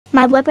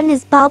My weapon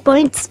is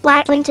Ballpoint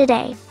Splatling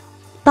today.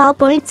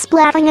 Ballpoint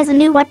Splatling is a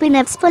new weapon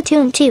of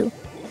Splatoon 2.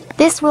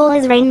 This role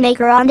is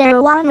Rainmaker on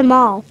Arowana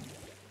Mall.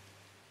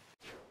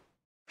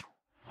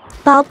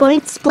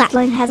 Ballpoint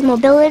Splatling has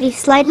mobility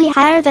slightly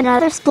higher than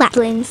other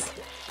Splatlings.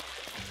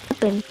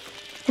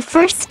 The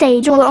first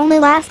stage will only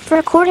last for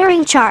a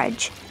quartering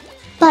charge,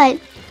 but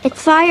it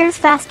fires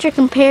faster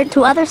compared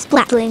to other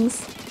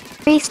Splatlings.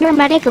 Increase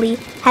dramatically,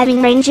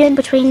 having range in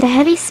between the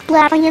heavy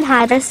Splatling and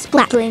high-res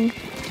Splatling.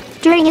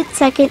 During its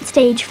second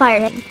stage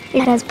firing,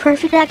 it has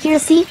perfect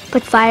accuracy,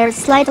 but fires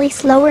slightly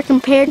slower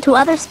compared to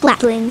other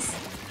Splatlings.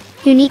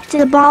 Unique to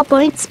the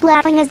Ballpoint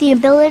Splatling is the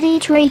ability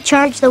to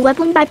recharge the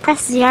weapon by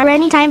pressing R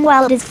anytime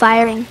while it is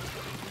firing.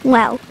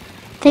 Well,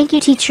 thank you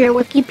teacher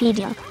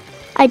Wikipedia.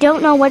 I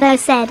don't know what I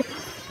said,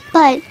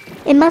 but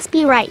it must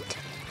be right.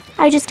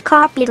 I just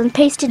copied and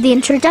pasted the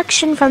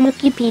introduction from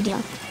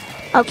Wikipedia.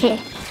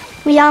 Okay,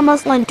 we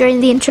almost won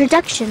during the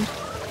introduction.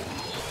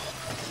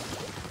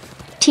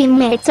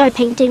 Teammates are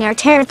painting our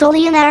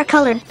territory in our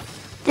color.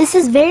 This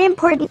is very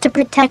important to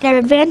protect our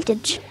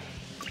advantage.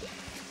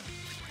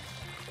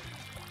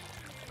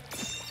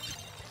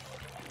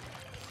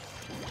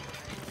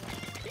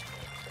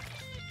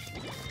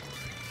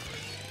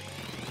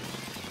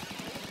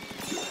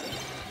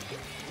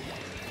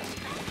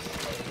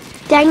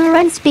 Dagger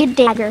Run Speed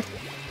Dagger.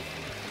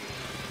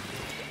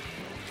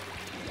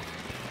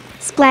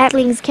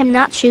 Splatlings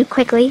cannot shoot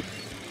quickly.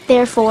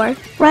 Therefore,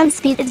 run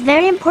speed is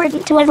very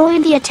important to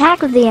avoid the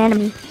attack of the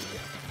enemy.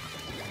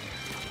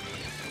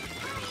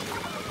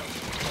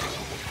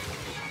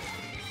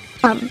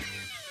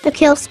 The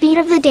kill speed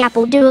of the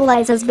Dapple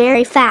Dualize is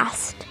very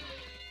fast.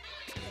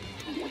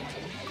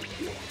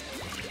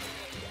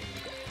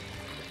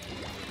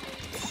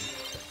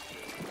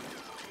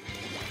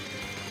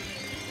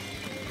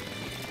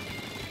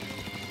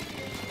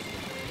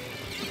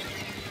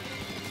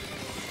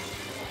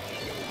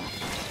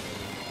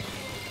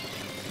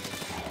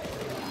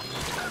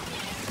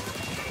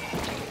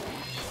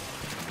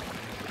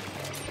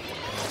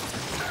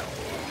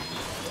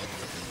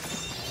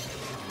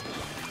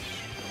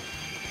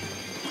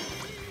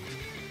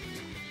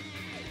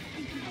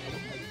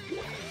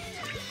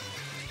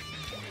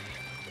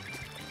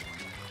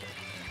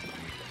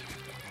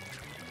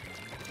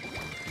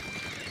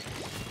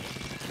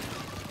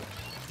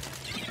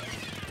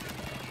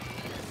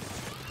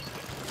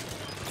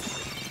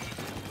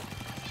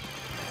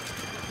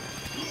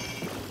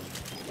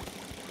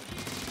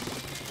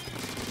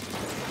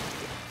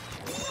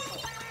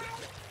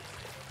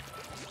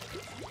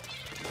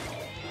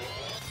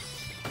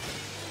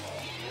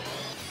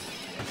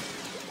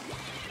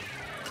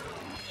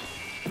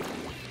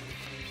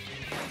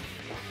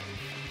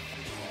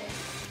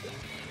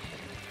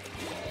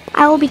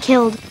 I will be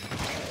killed.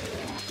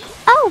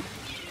 Oh!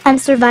 I'm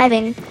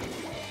surviving.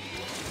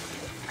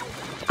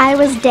 I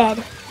was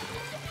dead.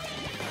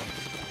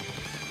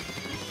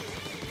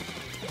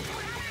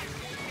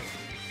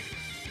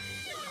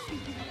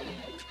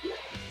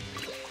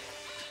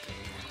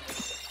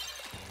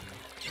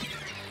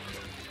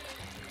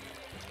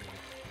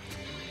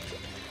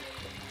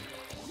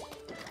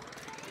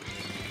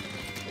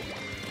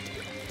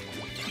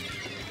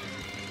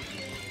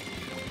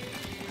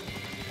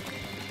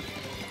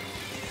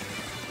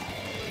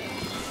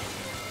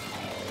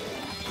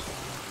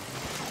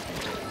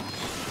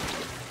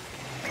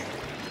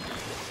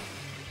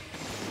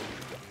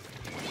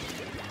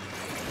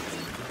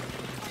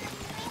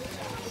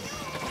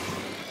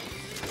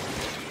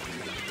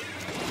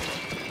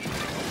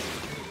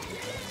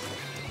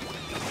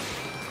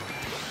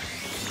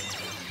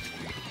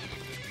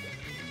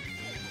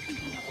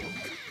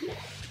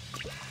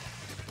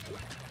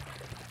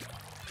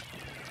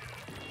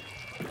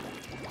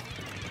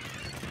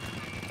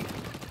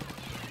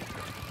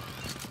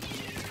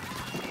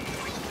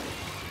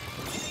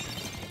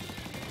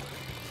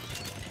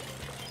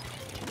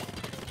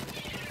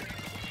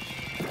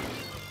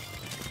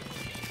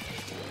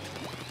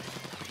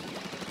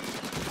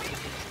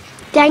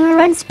 Dagger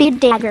Run Speed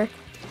Dagger.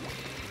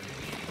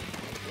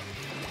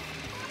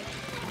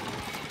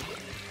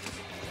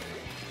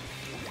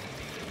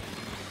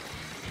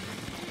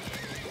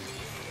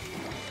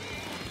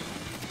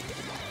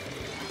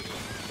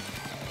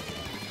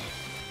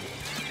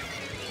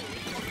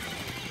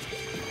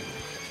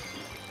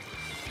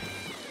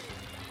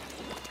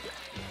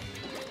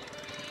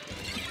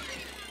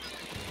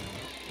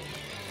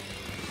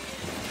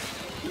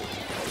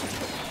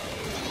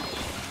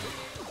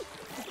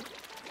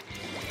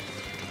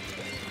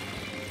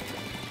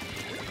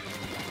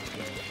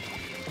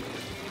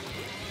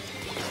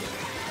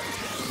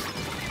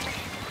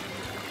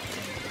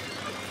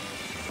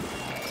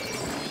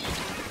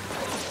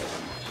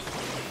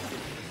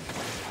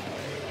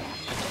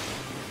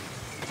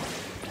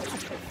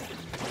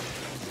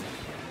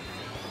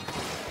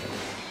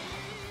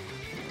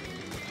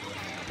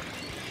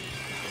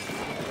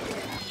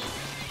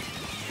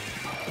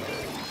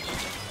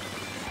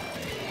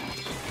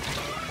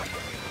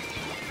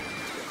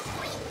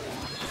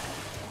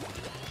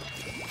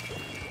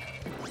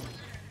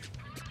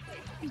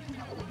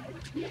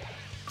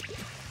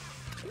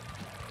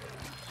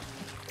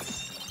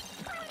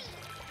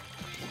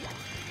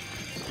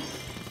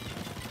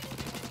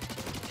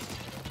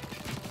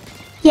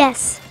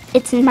 Yes,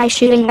 it's in my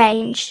shooting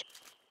range.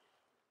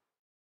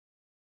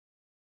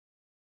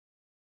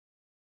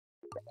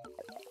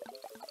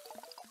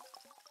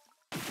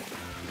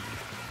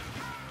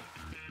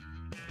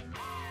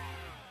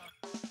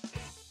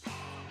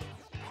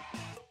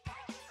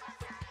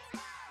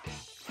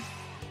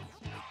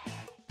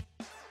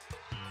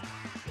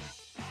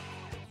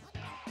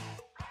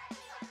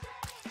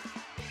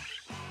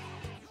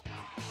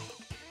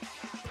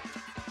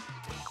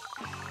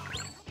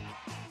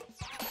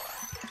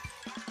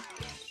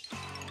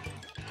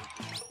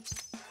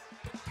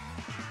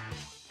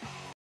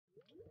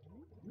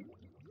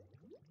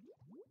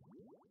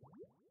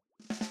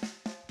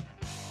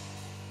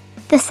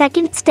 The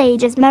second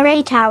stage is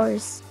Moray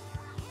Towers.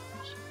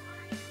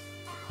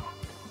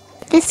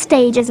 This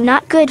stage is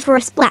not good for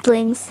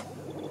Splatlings.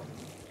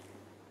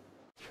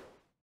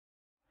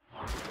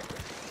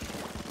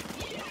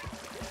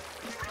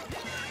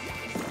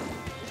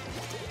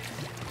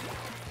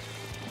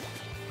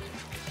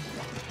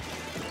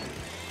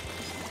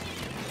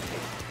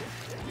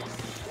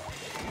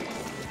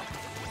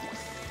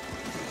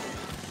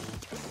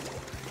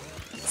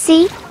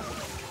 See?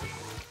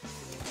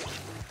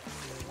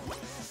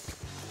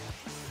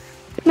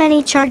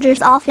 Many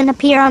chargers often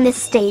appear on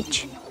this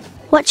stage.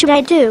 What should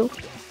I do?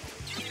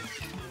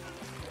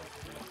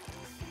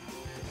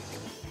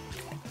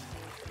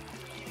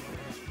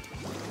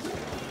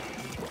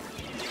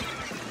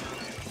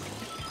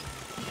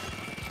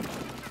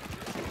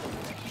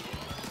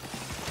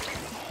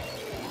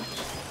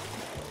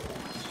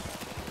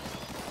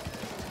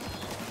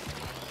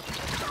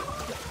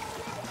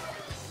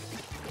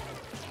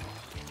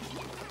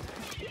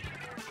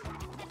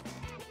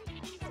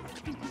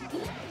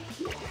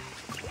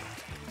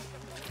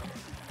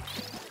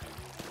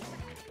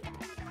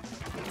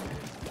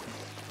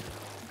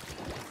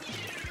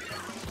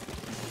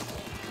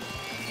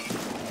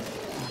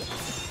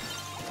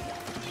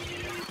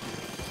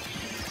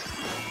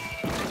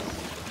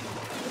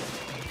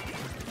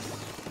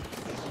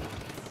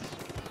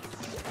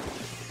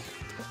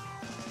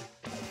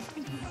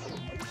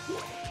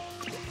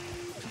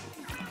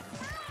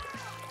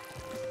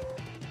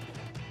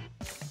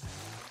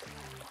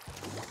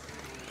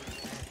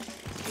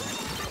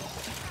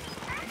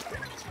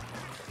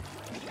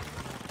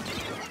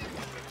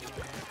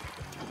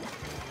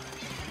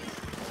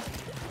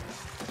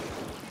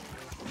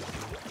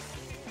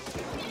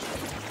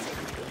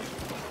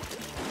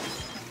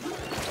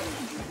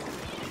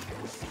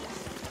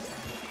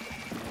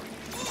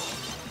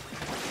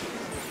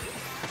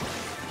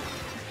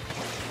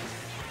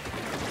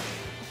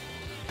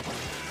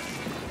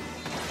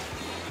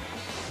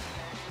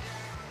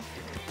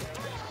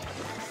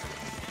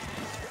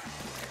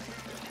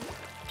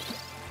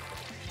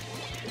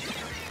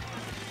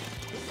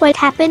 What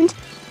happened?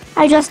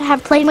 I just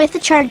have played with the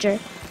charger.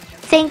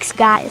 Thanks,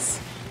 guys.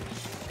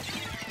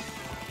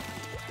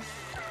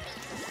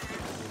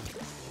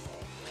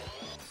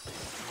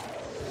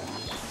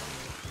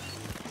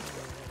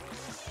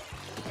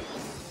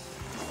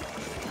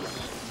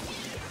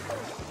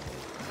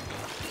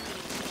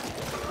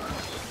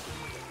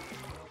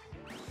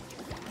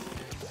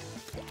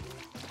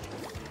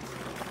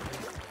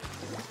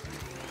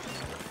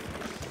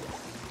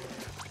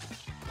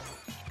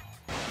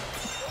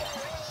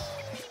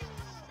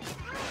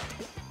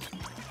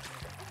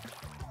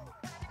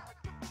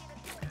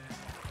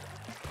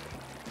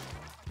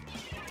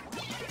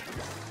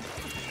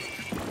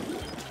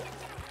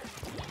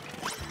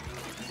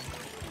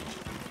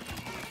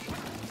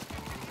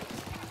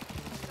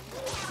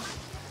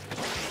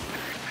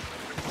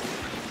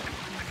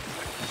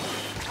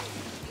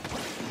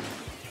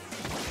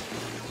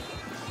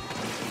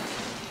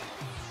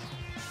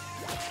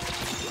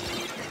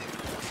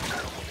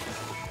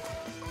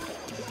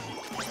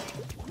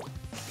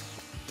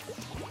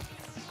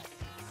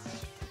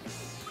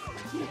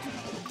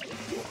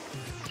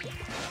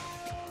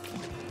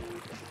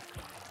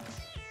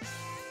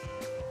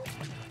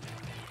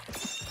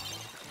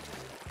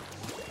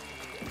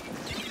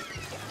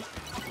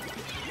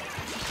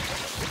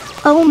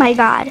 Oh my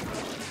god.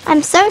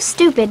 I'm so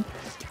stupid.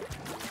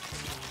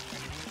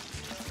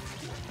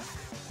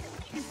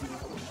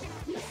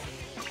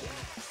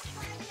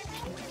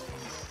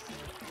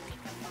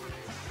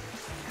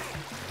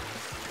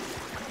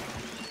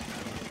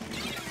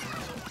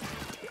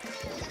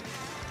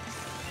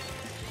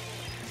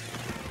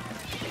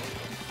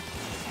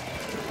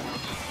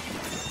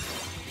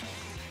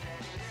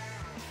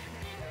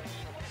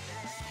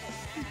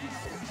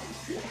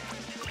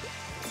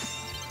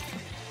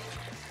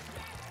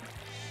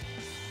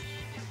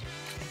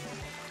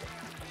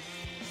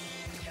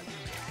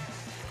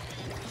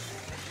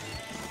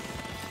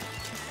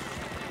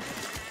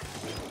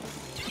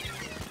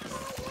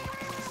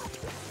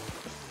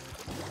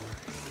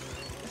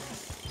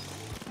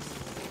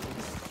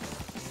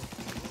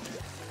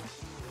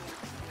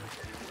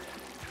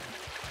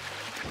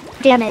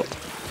 Damn it.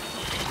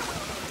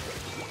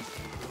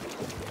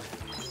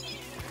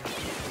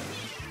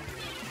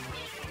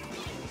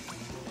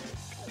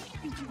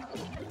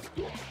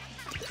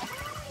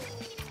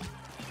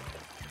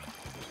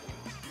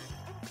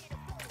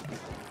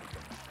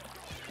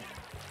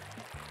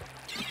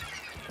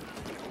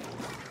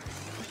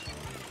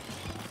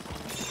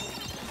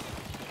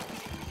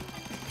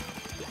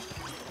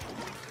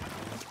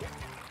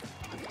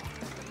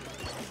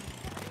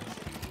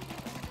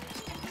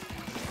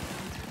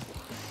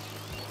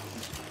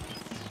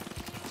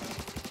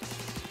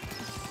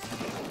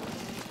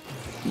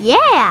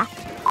 Yeah!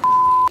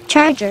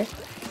 Charger.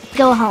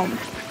 Go home.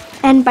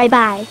 And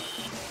bye-bye.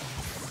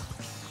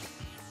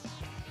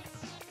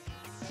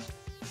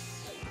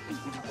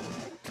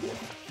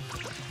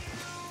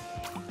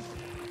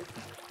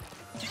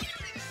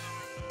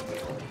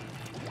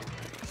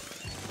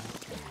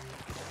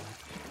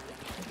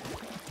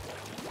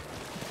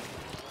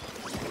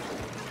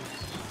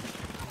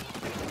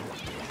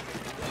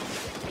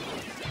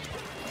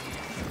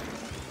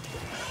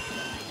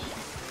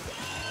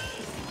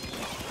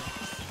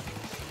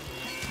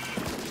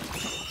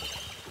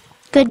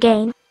 Good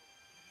game.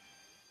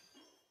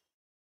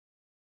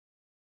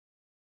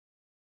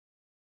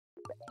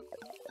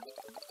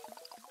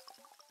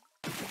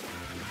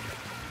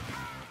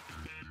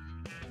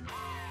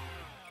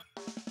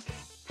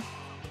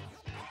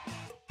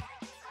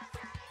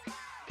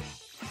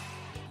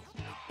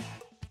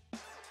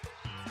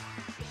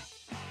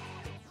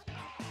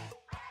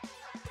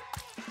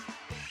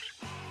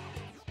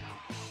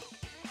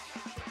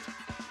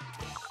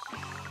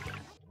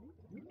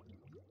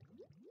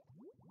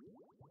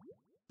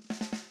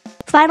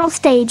 Final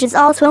stage is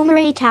also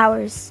Moray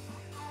Towers.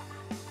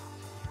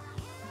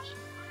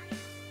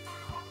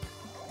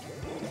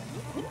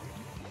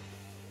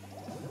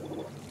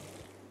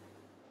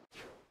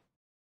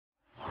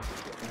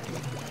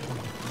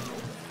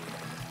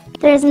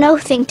 There is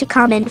nothing to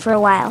comment for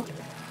a while,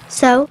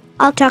 so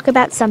I'll talk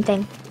about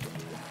something.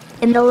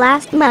 In the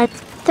last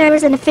month, there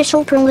was an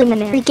official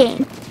preliminary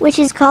game, which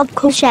is called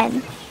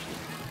Kushen.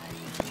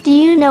 Do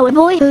you know a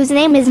boy whose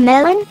name is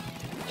Melon?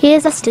 He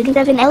is a student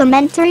of an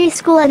elementary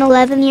school and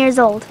 11 years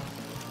old.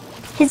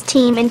 His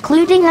team,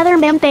 including other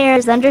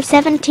members under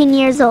 17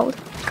 years old,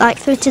 got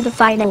through to the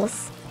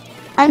finals.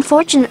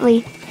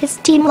 Unfortunately, his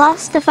team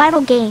lost the final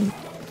game.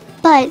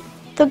 But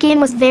the game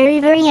was very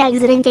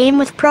exciting game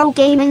with pro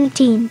gaming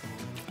team.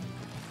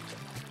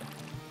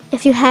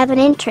 If you have an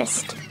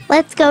interest,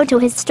 let's go to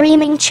his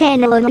streaming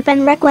channel and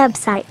OpenRec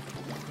website.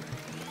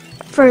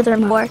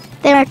 Furthermore,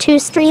 there are 2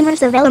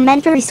 streamers of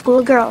elementary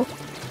school girl,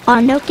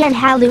 Anoka and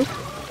Halu.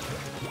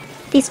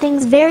 These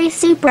things very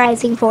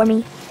surprising for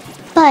me,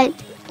 but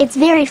it's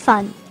very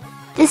fun.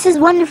 This is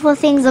wonderful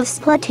things of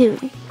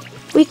Splatoon.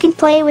 We can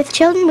play with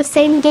children with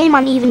same game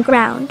on even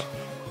ground.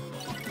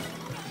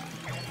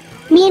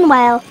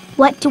 Meanwhile,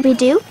 what do we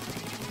do?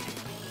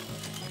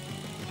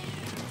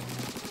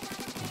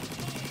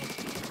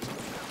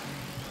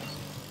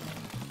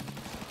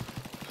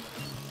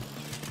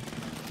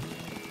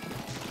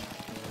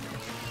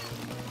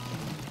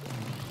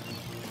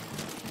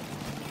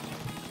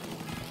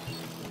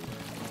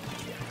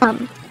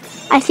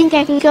 I think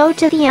I can go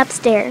to the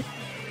upstairs.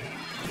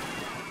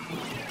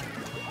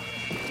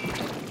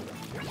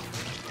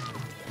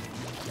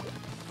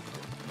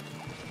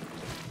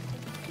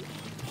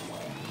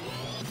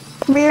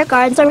 Rear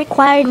guards are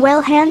required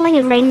while handling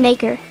a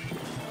Rainmaker,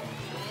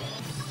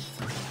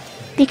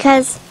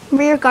 because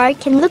rear guard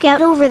can look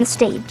out over the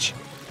stage,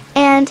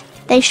 and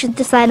they should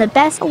decide the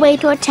best way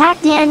to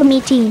attack the enemy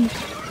team.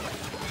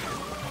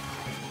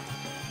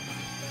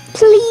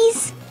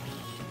 Please?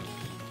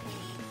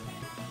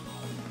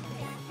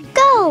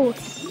 Go!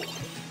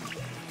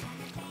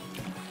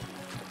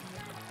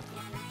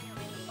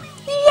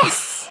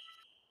 Yes!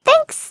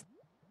 Thanks!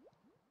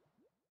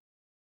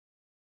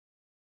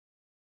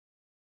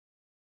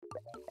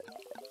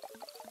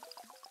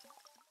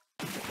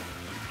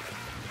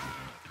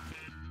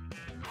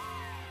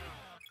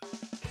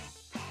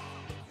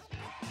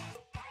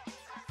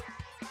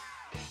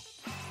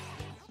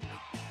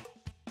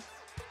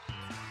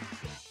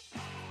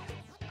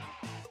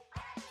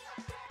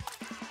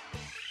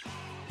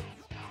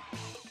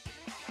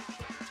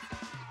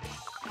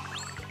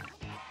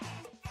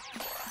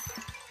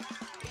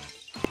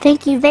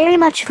 Thank you very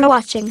much for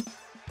watching.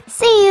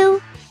 See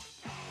you!